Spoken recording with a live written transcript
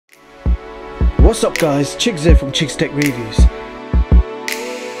What's up guys, Chicks here from Chicks Tech Reviews.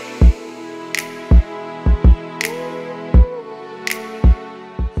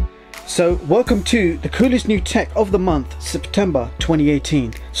 So welcome to the coolest new tech of the month, September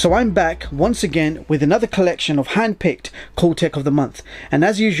 2018. So I'm back once again with another collection of hand-picked cool tech of the month. And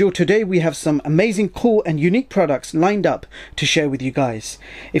as usual, today we have some amazing cool and unique products lined up to share with you guys.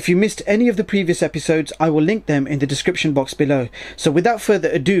 If you missed any of the previous episodes, I will link them in the description box below. So without further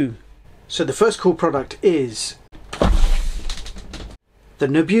ado, so the first cool product is the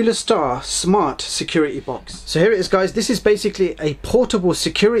Nebula Star Smart Security Box. So here it is guys, this is basically a portable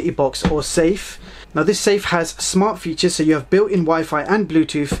security box or safe. Now this safe has smart features, so you have built-in Wi-Fi and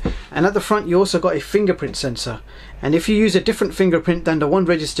Bluetooth, and at the front you also got a fingerprint sensor. And if you use a different fingerprint than the one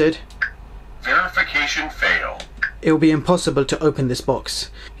registered, verification fail, it will be impossible to open this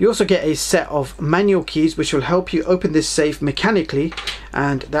box. You also get a set of manual keys which will help you open this safe mechanically,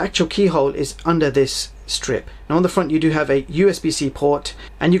 and the actual keyhole is under this strip. Now on the front you do have a USB-C port,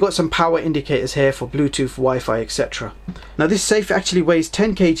 and you got some power indicators here for Bluetooth, Wi-Fi, etc. Now this safe actually weighs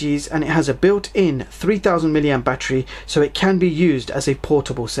 10 kgs and it has a built-in 3000 mAh battery, so it can be used as a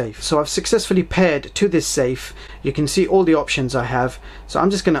portable safe. So I've successfully paired to this safe. You can see all the options I have. So I'm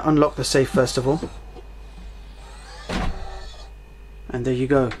just going to unlock the safe first of all. And there you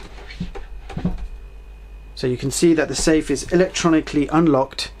go. So you can see that the safe is electronically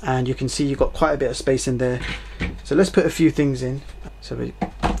unlocked, and you can see you've got quite a bit of space in there. So let's put a few things in. So we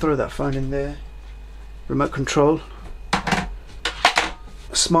throw that phone in there, remote control, a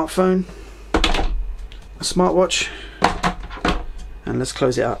smartphone, a smartwatch, and let's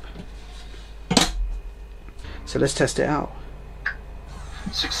close it up. So let's test it out.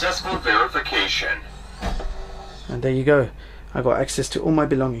 Successful verification. And there you go. I got access to all my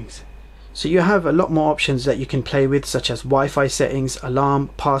belongings. So you have a lot more options that you can play with, such as Wi-Fi settings, alarm,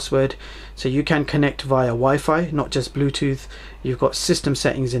 password. So you can connect via Wi-Fi, not just Bluetooth. You've got system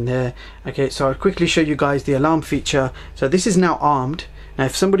settings in there. Okay, so I'll quickly show you guys the alarm feature. So this is now armed. Now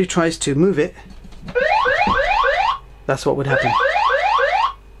if somebody tries to move it, that's what would happen.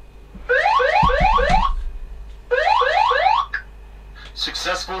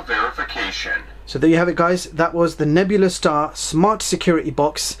 Successful verification. So there you have it guys, that was the Nebula Star Smart Security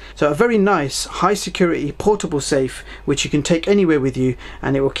Box. So a very nice high security portable safe which you can take anywhere with you,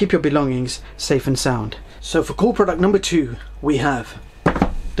 and it will keep your belongings safe and sound. So for cool product number 2 we have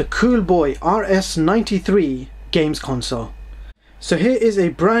the COOLBOY RS93 games console. So here is a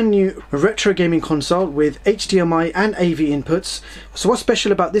brand new retro gaming console with HDMI and AV inputs. So what's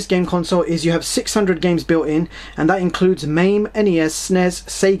special about this game console is you have 600 games built in, and that includes MAME, NES, SNES,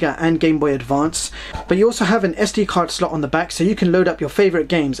 Sega and Game Boy Advance. But you also have an SD card slot on the back, so you can load up your favorite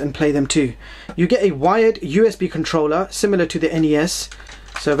games and play them too. You get a wired USB controller similar to the NES.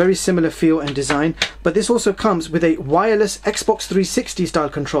 So very similar feel and design, but this also comes with a wireless Xbox 360 style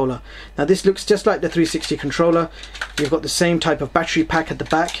controller. Now this looks just like the 360 controller. You've got the same type of battery pack at the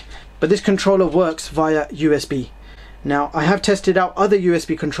back, but this controller works via USB. Now I have tested out other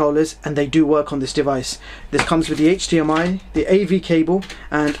USB controllers and they do work on this device. This comes with the HDMI, the AV cable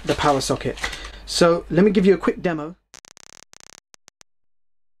and the power socket. So let me give you a quick demo.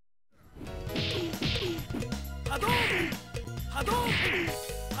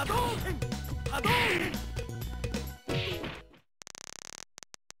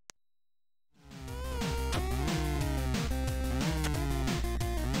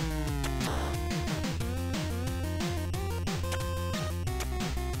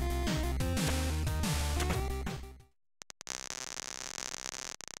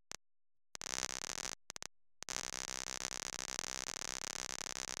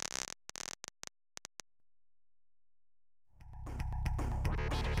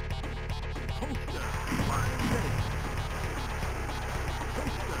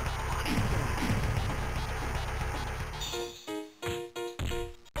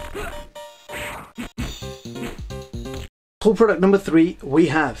 Cool product number 3 we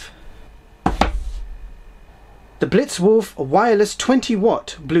have the Blitzwolf wireless 20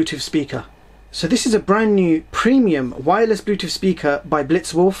 watt Bluetooth speaker. So this is a brand new premium wireless Bluetooth speaker by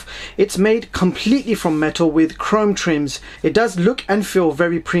Blitzwolf. It's made completely from metal with chrome trims. It does look and feel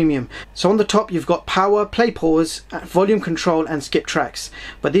very premium. So on the top you've got power, play, pause, volume control and skip tracks.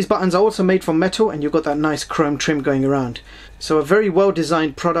 But these buttons are also made from metal, and you've got that nice chrome trim going around. So a very well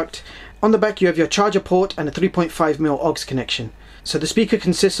designed product. On the back you have your charger port and a 3.5mm aux connection. So the speaker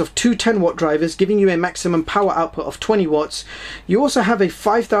consists of two 10-watt drivers, giving you a maximum power output of 20 watts. You also have a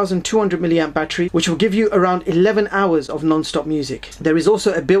 5200 mAh battery, which will give you around 11 hours of non-stop music. There is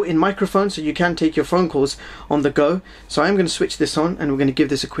also a built-in microphone, so you can take your phone calls on the go. So I'm going to switch this on and we're going to give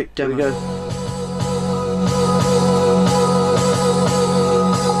this a quick demo. Here we go.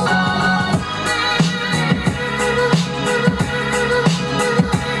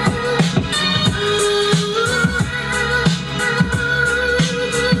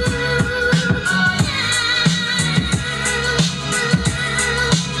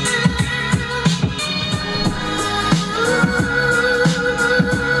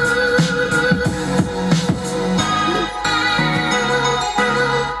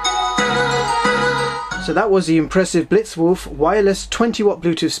 So that was the impressive Blitzwolf wireless 20 watt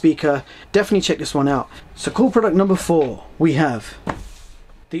Bluetooth speaker. Definitely check this one out. So cool product number 4, we have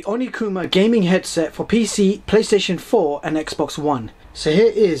the Onikuma gaming headset for PC, PlayStation 4 and Xbox One. So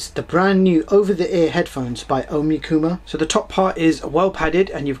here is the brand new over-the-ear headphones by Onikuma. So the top part is well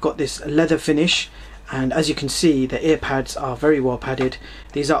padded and you've got this leather finish, and as you can see the ear pads are very well padded.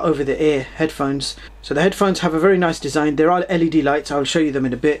 These are over-the-ear headphones. So the headphones have a very nice design. There are LED lights, I'll show you them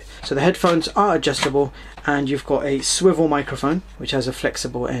in a bit. So the headphones are adjustable and you've got a swivel microphone which has a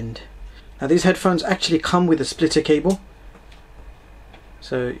flexible end. Now these headphones actually come with a splitter cable.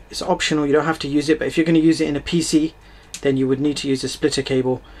 So it's optional, you don't have to use it, but if you're going to use it in a PC then you would need to use a splitter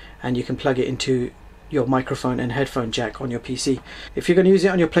cable and you can plug it into your microphone and headphone jack on your PC. If you're going to use it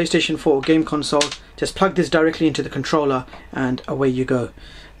on your PlayStation 4 or game console, just plug this directly into the controller and away you go.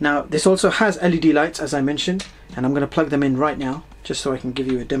 Now this also has LED lights as I mentioned, and I'm going to plug them in right now just so I can give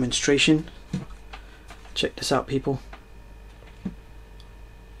you a demonstration. Check this out people.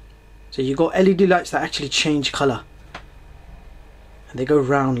 So you got LED lights that actually change colour. And they go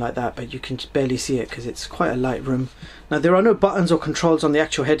round like that, but you can barely see it because it's quite a light room. Now there are no buttons or controls on the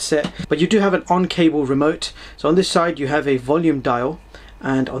actual headset, but you do have an on-cable remote. So on this side you have a volume dial,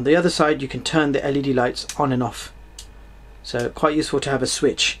 and on the other side you can turn the LED lights on and off. So quite useful to have a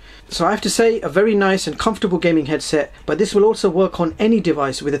switch. So I have to say, a very nice and comfortable gaming headset, but this will also work on any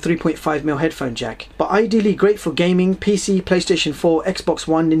device with a 3.5mm headphone jack. But ideally great for gaming, PC, PlayStation 4, Xbox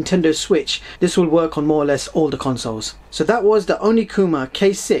One, Nintendo Switch. This will work on more or less all the consoles. So that was the Onikuma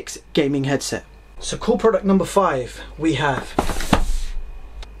K6 gaming headset. So cool product number 5, we have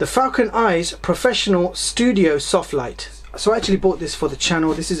the Falcon Eyes Professional Studio Soft Light. So I actually bought this for the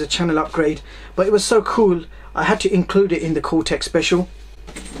channel. This is a channel upgrade, but it was so cool I had to include it in the CHEOTECH special.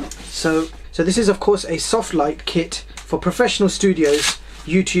 So this is of course a soft light kit for professional studios,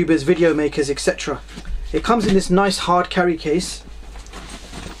 YouTubers, video makers, etc. It comes in this nice hard carry case.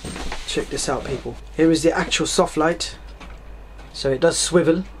 Check this out people. Here is the actual soft light. So it does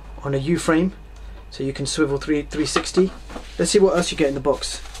swivel on a U-frame, so you can swivel 360. Let's see what else you get in the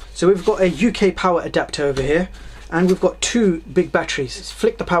box. So we've got a UK power adapter over here, and we've got 2 big batteries.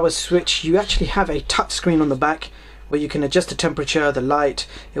 Flick the power switch, you actually have a touch screen on the back where you can adjust the temperature, the light.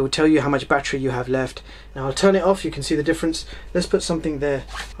 It will tell you how much battery you have left. Now I'll turn it off, you can see the difference. Let's put something there.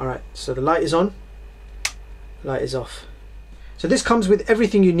 Alright, so the light is on, light is off. So this comes with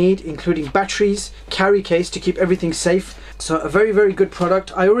everything you need, including batteries, carry case to keep everything safe. So a very, very good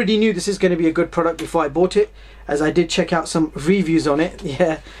product. I already knew this is going to be a good product before I bought it, as I did check out some reviews on it.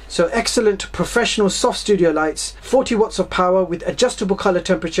 Yeah, so excellent professional soft studio lights, 40 watts of power with adjustable color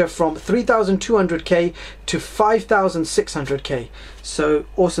temperature from 3200K to 5600K. So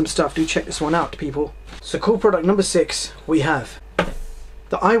awesome stuff. Do check this one out people. So cool product number 6, we have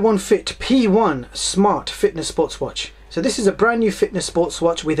the iWOWNfit P1 Smart Fitness Sports Watch. So this is a brand new fitness sports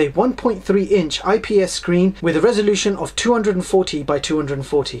watch with a 1.3 inch IPS screen with a resolution of 240 by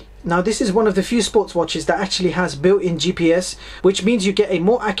 240. Now this is one of the few sports watches that actually has built-in GPS, which means you get a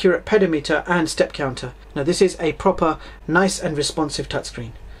more accurate pedometer and step counter. Now this is a proper nice and responsive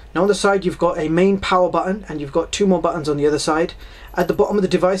touchscreen. Now on the side you've got a main power button and you've got 2 more buttons on the other side. At the bottom of the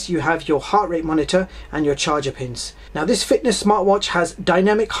device you have your heart rate monitor and your charger pins. Now this fitness smartwatch has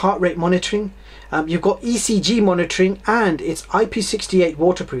dynamic heart rate monitoring. You've got ECG monitoring and it's IP68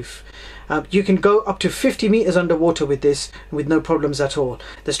 waterproof. You can go up to 50 meters underwater with this with no problems at all.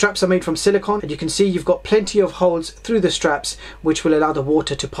 The straps are made from silicone and you can see you've got plenty of holes through the straps which will allow the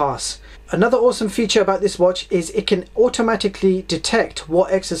water to pass. Another awesome feature about this watch is it can automatically detect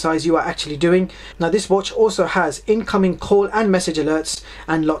what exercise you are actually doing. Now this watch also has incoming call and message alerts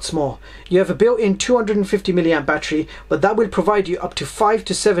and lots more. You have a built-in 250 milliamp battery, but that will provide you up to 5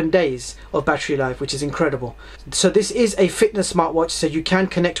 to 7 days of battery life, which is incredible. So this is a fitness smartwatch, so you can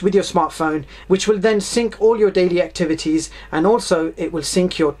connect with your smartphone, which will then sync all your daily activities, and also it will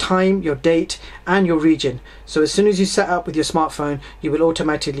sync your time, your date and your region. So as soon as you set up with your smartphone, you will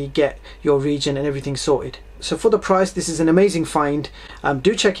automatically get your region and everything sorted. So for the price, this is an amazing find.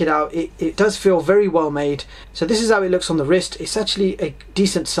 Do check it out. It does feel very well made. So this is how it looks on the wrist. It's actually a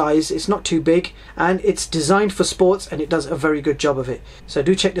decent size. It's not too big and it's designed for sports and it does a very good job of it. So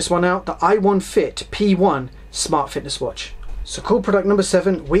do check this one out, the iWOWNfit P1 Smart Fitness Watch. So cool product number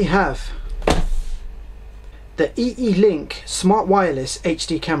 7, we have the EElinnk Smart Wireless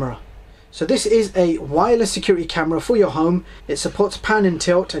HD Camera. So this is a wireless security camera for your home. It supports pan and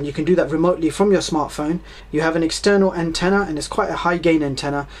tilt and you can do that remotely from your smartphone. You have an external antenna and it's quite a high gain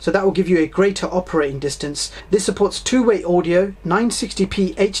antenna, so that will give you a greater operating distance. This supports two-way audio,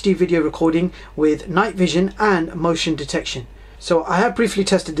 960p HD video recording with night vision and motion detection. So I have briefly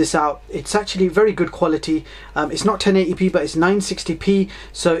tested this out. It's actually very good quality. It's not 1080p, but it's 960p,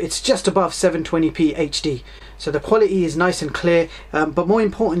 so it's just above 720p HD. So the quality is nice and clear, but more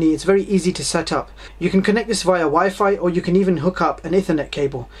importantly, it's very easy to set up. You can connect this via Wi-Fi, or you can even hook up an Ethernet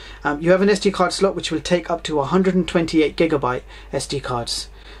cable. You have an SD card slot which will take up to 128 gigabyte SD cards.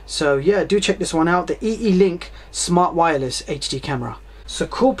 So yeah, do check this one out, the EElinnk Smart Wireless HD camera. So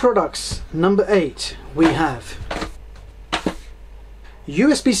cool products number 8, we have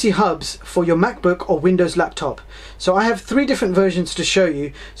USB-C hubs for your MacBook or Windows laptop. So I have 3 different versions to show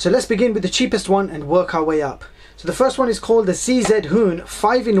you. So let's begin with the cheapest one and work our way up. So the first one is called the CZHOON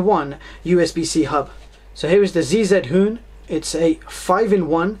 5-in-1 USB-C hub. So here is the CZHOON. It's a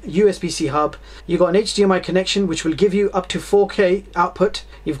 5-in-1 USB-C hub. You've got an HDMI connection which will give you up to 4K output.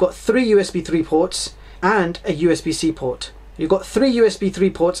 You've got 3 USB 3 ports and a USB-C port. You've got 3 USB 3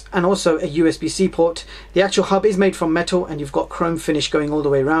 ports and also a USB-C port. The actual hub is made from metal and you've got chrome finish going all the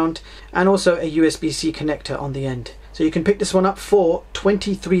way around, and also a USB-C connector on the end. So you can pick this one up for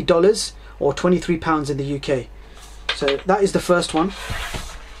 $23 or £23 in the UK. So that is the first one.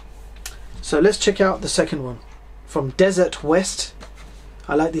 So let's check out the second one from DesertWest.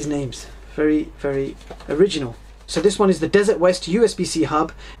 I like these names, very original. So this one is the DesertWest USB-C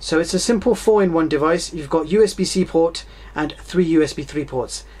hub. So it's a simple 4-in-1 device. You've got USB-C port and 3 USB 3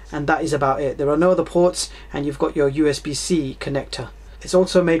 ports, and that is about it. There are no other ports, and you've got your USB-C connector. It's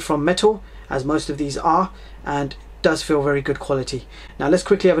also made from metal, as most of these are, and does feel very good quality. Now let's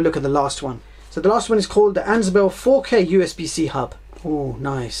quickly have a look at the last one. So the last one is called the ANSBELL 4K USB-C hub. Oh,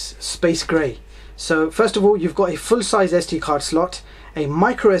 nice, space grey. So first of all, you've got a full-size SD card slot, a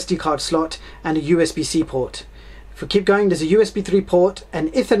micro SD card slot, and a USB-C port. If we keep going, there's a USB 3 port, an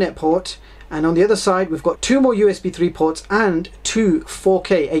Ethernet port, and on the other side we've got 2 more USB 3 ports and 2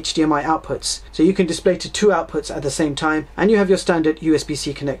 4K HDMI outputs. So you can display to 2 outputs at the same time, and you have your standard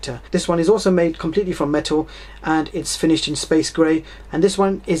USB-C connector. This one is also made completely from metal, and it's finished in space grey, and this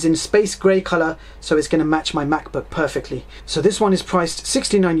one is in space grey color, so it's going to match my MacBook perfectly. So this one is priced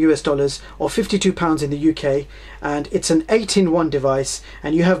 $69 US or £52 in the UK, and it's an 8-in-1 device,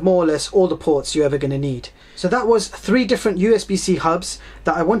 and you have more or less all the ports you're ever going to need. So that was 3 different USB-C hubs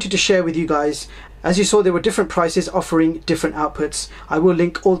that I wanted to share with you guys. As you saw, there were different prices offering different outputs. I will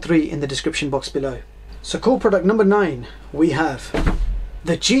link all 3 in the description box below. So cool product number 9, we have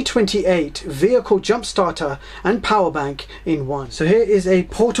the G28 vehicle jump starter and power bank in one. So here is a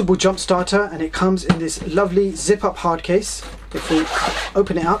portable jump starter, and it comes in this lovely zip up hard case. If we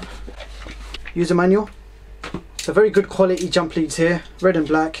open it up, user manual. So very good quality jump leads here, red and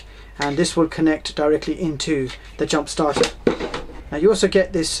black. And this will connect directly into the jump starter. Now you also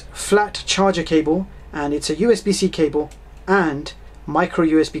get this flat charger cable, and it's a USB-C cable and micro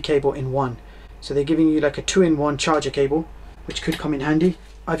USB cable in one. So they're giving you like a 2-in-1 charger cable, which could come in handy.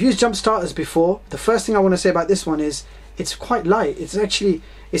 I've used jump starters before. The first thing I want to say about this one is it's quite light. It's actually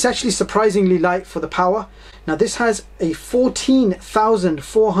surprisingly light for the power. Now this has a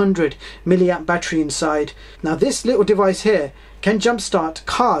 14,400 milliamp battery inside. Now this little device here can jumpstart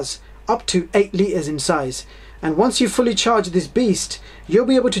cars up to 8 litres in size, and once you fully charge this beast, you'll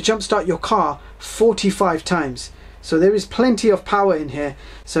be able to jumpstart your car 45 times. So there is plenty of power in here.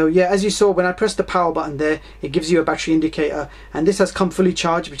 So yeah, as you saw when I pressed the power button there, it gives you a battery indicator, and this has come fully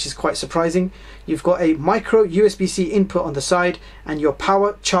charged, which is quite surprising. You've got a micro USB-C input on the side and your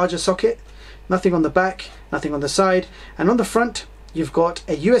power charger socket. Nothing on the back, nothing on the side, and on the front you've got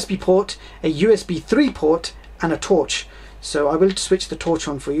a USB port, a USB 3 port, and a torch. So I will switch the torch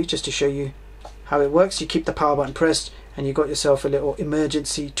on for you just to show you how it works. You keep the power button pressed and you got yourself a little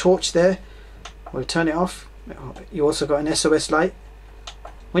emergency torch there. We'll turn it off. You also got an SOS light.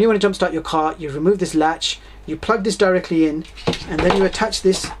 When you want to jumpstart your car, you remove this latch, you plug this directly in, and then you attach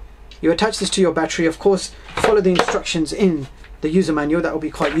this to your battery. Of course, follow the instructions in the user manual. That will be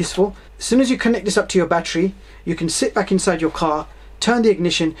quite useful. As soon as you connect this up to your battery, you can sit back inside your car, turn the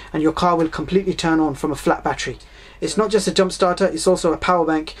ignition, and your car will completely turn on from a flat battery. It's not just a jump starter, it's also a power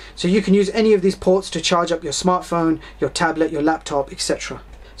bank, so you can use any of these ports to charge up your smartphone, your tablet, your laptop, etc.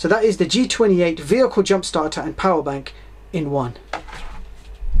 So that is the G28 vehicle jump starter and power bank in one.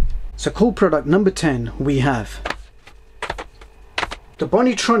 So cool product number 10, we have the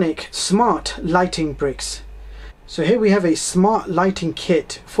Bonitronic smart lighting bricks. So here we have a smart lighting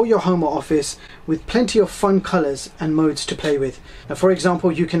kit for your home or office with plenty of fun colors and modes to play with. Now for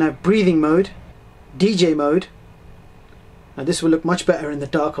example, you can have breathing mode, DJ mode. Now this will look much better in the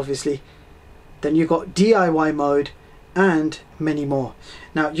dark obviously. Then you've got DIY mode and many more.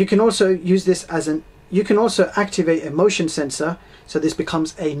 Now you can also use this as you can also activate a motion sensor, so this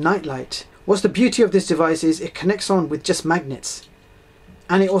becomes a night light What's the beauty of this device is it connects on with just magnets,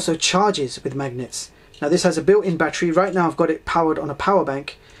 and it also charges with magnets. Now this has a built-in battery. Right now I've got it powered on a power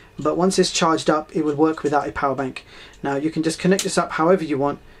bank, but once it's charged up it will work without a power bank. Now you can just connect this up however you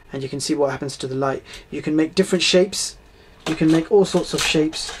want, and you can see what happens to the light. You can make different shapes, you can make all sorts of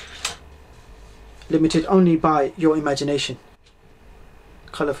shapes, limited only by your imagination.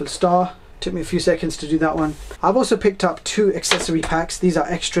 Colourful star, took me a few seconds to do that one. I've also picked up 2 accessory packs. These are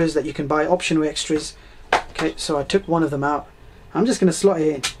extras that you can buy, optional extras. Okay, so I took one of them out. I'm just going to slot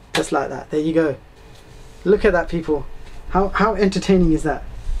it in, just like that. There you go. Look at that, people. How entertaining is that?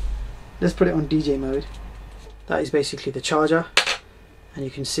 Let's put it on DJ mode. That is basically the charger, and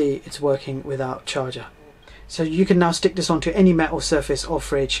you can see it's working without charger. So you can now stick this onto any metal surface or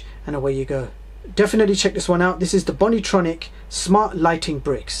fridge, and away you go. Definitely check this one out. This is the Bonitronic Smart Lighting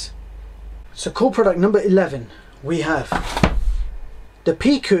Bricks. So cool product number 11, we have the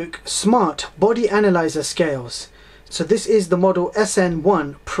PICOOC Smart Body Analyzer Scales. So this is the model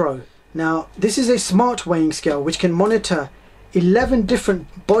SN1 Pro. Now this is a smart weighing scale which can monitor 11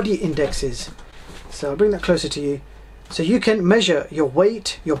 different body indexes. So I'll bring that closer to you. So you can measure your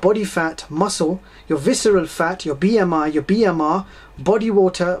weight, your body fat, muscle, your visceral fat, your BMI, your BMR, body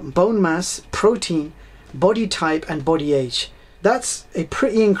water, bone mass, protein, body type and body age. That's a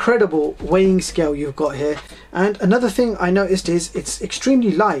pretty incredible weighing scale you've got here. And another thing I noticed is it's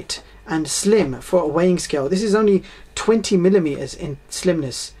extremely light and slim for a weighing scale. This is only 20 millimeters in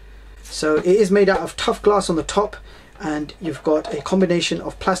slimness. So it is made out of tough glass on the top, and you've got a combination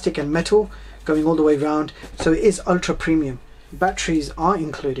of plastic and metal going all the way around, so it is ultra premium. Batteries are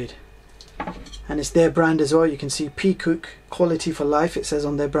included, and it's their brand as well. You can see PICOOC Quality for Life, it says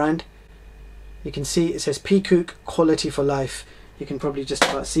on their brand. You can see it says PICOOC Quality for Life. You can probably just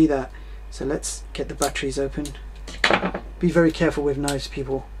about see that. So let's get the batteries open. Be very careful with knives,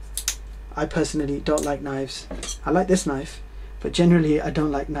 people. I personally don't like knives. I like this knife, but generally I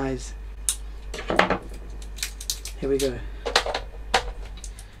don't like knives. Here we go.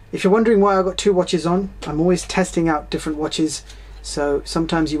 If you're wondering why I got 2 watches on, I'm always testing out different watches, so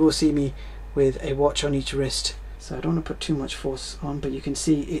sometimes you will see me with a watch on each wrist. So I don't want to put too much force on, but you can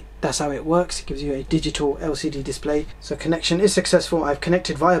see it. That's how it works. It gives you a digital LCD display. So connection is successful. I've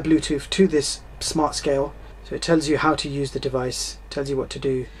connected via Bluetooth to this smart scale, so it tells you how to use the device, tells you what to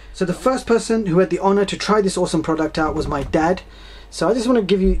do. So the first person who had the honor to try this awesome product out was my dad. So I just want to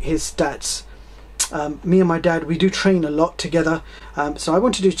give you his stats. Me and my dad, we do train a lot together, so I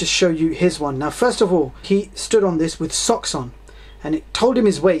wanted to just show you his one. Now first of all, he stood on this with socks on, and it told him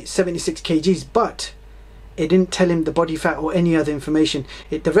his weight 76 kgs, but it didn't tell him the body fat or any other information.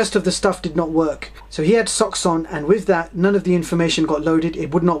 The rest of the stuff did not work. So he had socks on, and with that none of the information got loaded.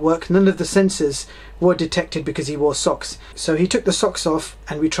 It would not work. None of the sensors were detected because he wore socks. So he took the socks off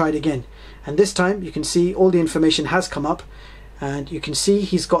and we tried again, and this time you can see all the information has come up. And you can see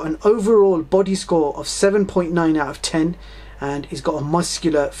he's got an overall body score of 7.9 out of 10, and he's got a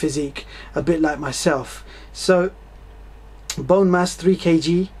muscular physique, a bit like myself. So bone mass 3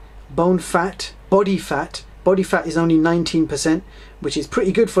 kg, bone fat, body fat is only 19%, which is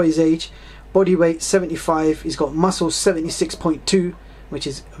pretty good for his age. Body weight 75, he's got muscle 76.2, which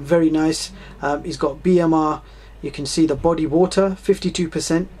is very nice. He's got BMR, you can see the body water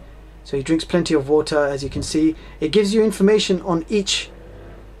 52%. So he drinks plenty of water, as you can see. It gives you information on each,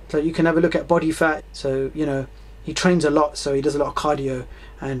 so you can have a look at body fat. So you know, he trains a lot, so he does a lot of cardio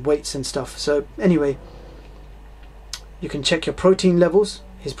and weights and stuff. So anyway, you can check your protein levels.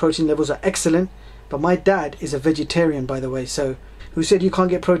 His protein levels are excellent, but my dad is a vegetarian, by the way, so who said you can't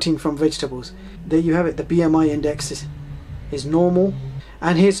get protein from vegetables? There you have it. The BMI index is normal,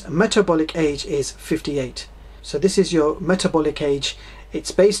 and his metabolic age is 58. So this is your metabolic age.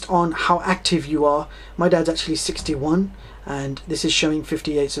 It's based on how active you are. My dad's actually 61, and this is showing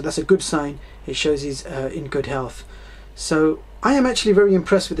 58, so that's a good sign. It shows he's in good health. So I am actually very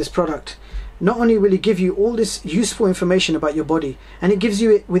impressed with this product. Not only will it give you all this useful information about your body, and it gives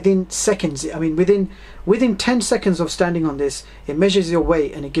you it within seconds. I mean, within 10 seconds of standing on this, it measures your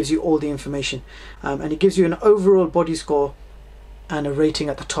weight and it gives you all the information, and it gives you an overall body score and a rating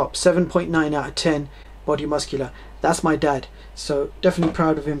at the top, 7.9 out of 10, body muscular. That's my dad, so definitely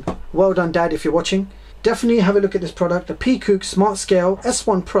proud of him. Well done, Dad, if you're watching. Definitely have a look at this product, the PICOOC Smart Scale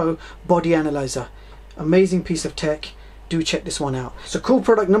S1 Pro Body Analyzer. Amazing piece of tech. Do check this one out. So cool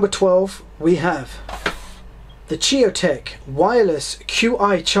product number 12, we have the CHEOTECH Wireless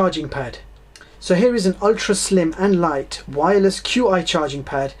QI Charging Pad. So here is an ultra slim and light wireless QI charging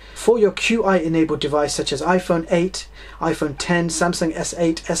pad for your QI enabled device such as iPhone 8, iPhone 10, Samsung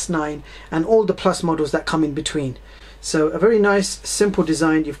S8, S9 and all the Plus models that come in between. So a very nice simple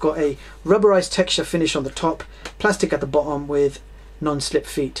design. You've got a rubberized texture finish on the top, plastic at the bottom with non-slip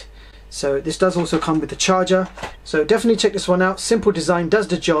feet. So this does also come with the charger, so definitely check this one out. Simple design, does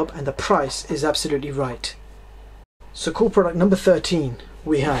the job, and the price is absolutely right. So cool product number 13,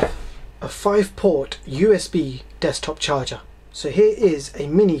 we have a 5-port USB desktop charger. So here is a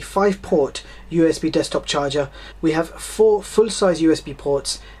mini 5-port USB desktop charger. We have 4 full-size USB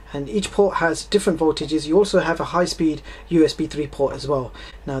ports, and each port has different voltages. You also have a high-speed USB 3 port as well.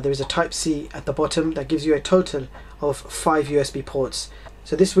 Now there is a Type-C at the bottom that gives you a total of 5 USB ports.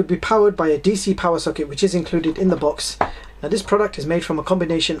 So this would be powered by a DC power socket, which is included in the box. Now this product is made from a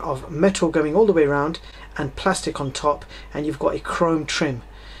combination of metal going all the way around and plastic on top, and you've got a chrome trim.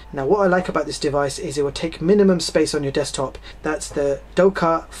 Now what I like about this device is it will take minimum space on your desktop. That's the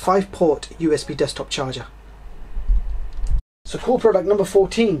DOCA 5-port USB desktop charger. So cool product number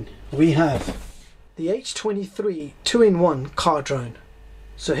 14, we have the H23 2-in-1 car drone.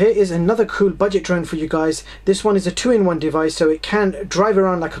 So here is another cool budget drone for you guys. This one is a 2-in-1 device, so it can drive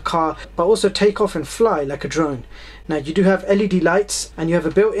around like a car but also take off and fly like a drone. Now you do have LED lights, and you have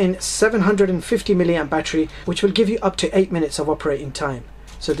a built-in 750 mAh battery, which will give you up to 8 minutes of operating time.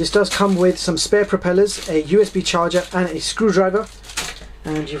 So this does come with some spare propellers, a USB charger and a screwdriver,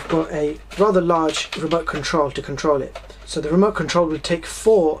 and you've got a rather large remote control to control it. So the remote control will take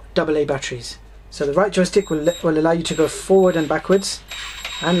 4 AA batteries. So the right joystick will allow you to go forward and backwards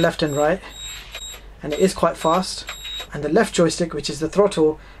and left and right, and it is quite fast. And the left joystick, which is the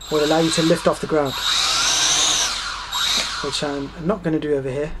throttle, will allow you to lift off the ground, which I'm not going to do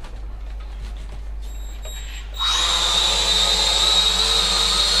over here.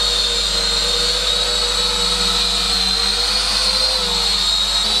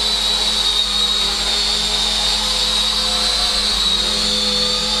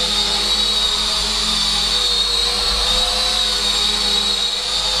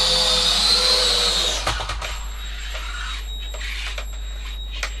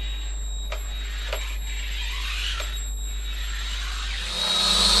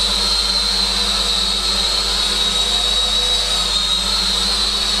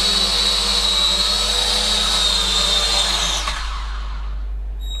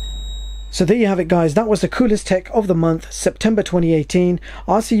 So there you have it guys, that was the coolest tech of the month, September 2018.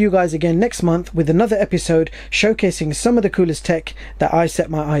 I'll see you guys again next month with another episode showcasing some of the coolest tech that I set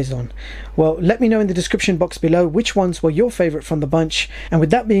my eyes on. Well, let me know in the description box below which ones were your favourite from the bunch. And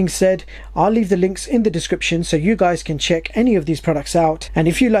with that being said, I'll leave the links in the description so you guys can check any of these products out. And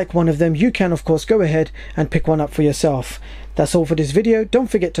if you like one of them, you can of course go ahead and pick one up for yourself. That's all for this video.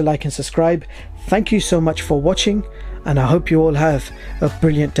 Don't forget to like and subscribe. Thank you so much for watching, and I hope you all have a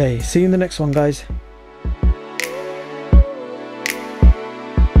brilliant day. See you in the next one guys.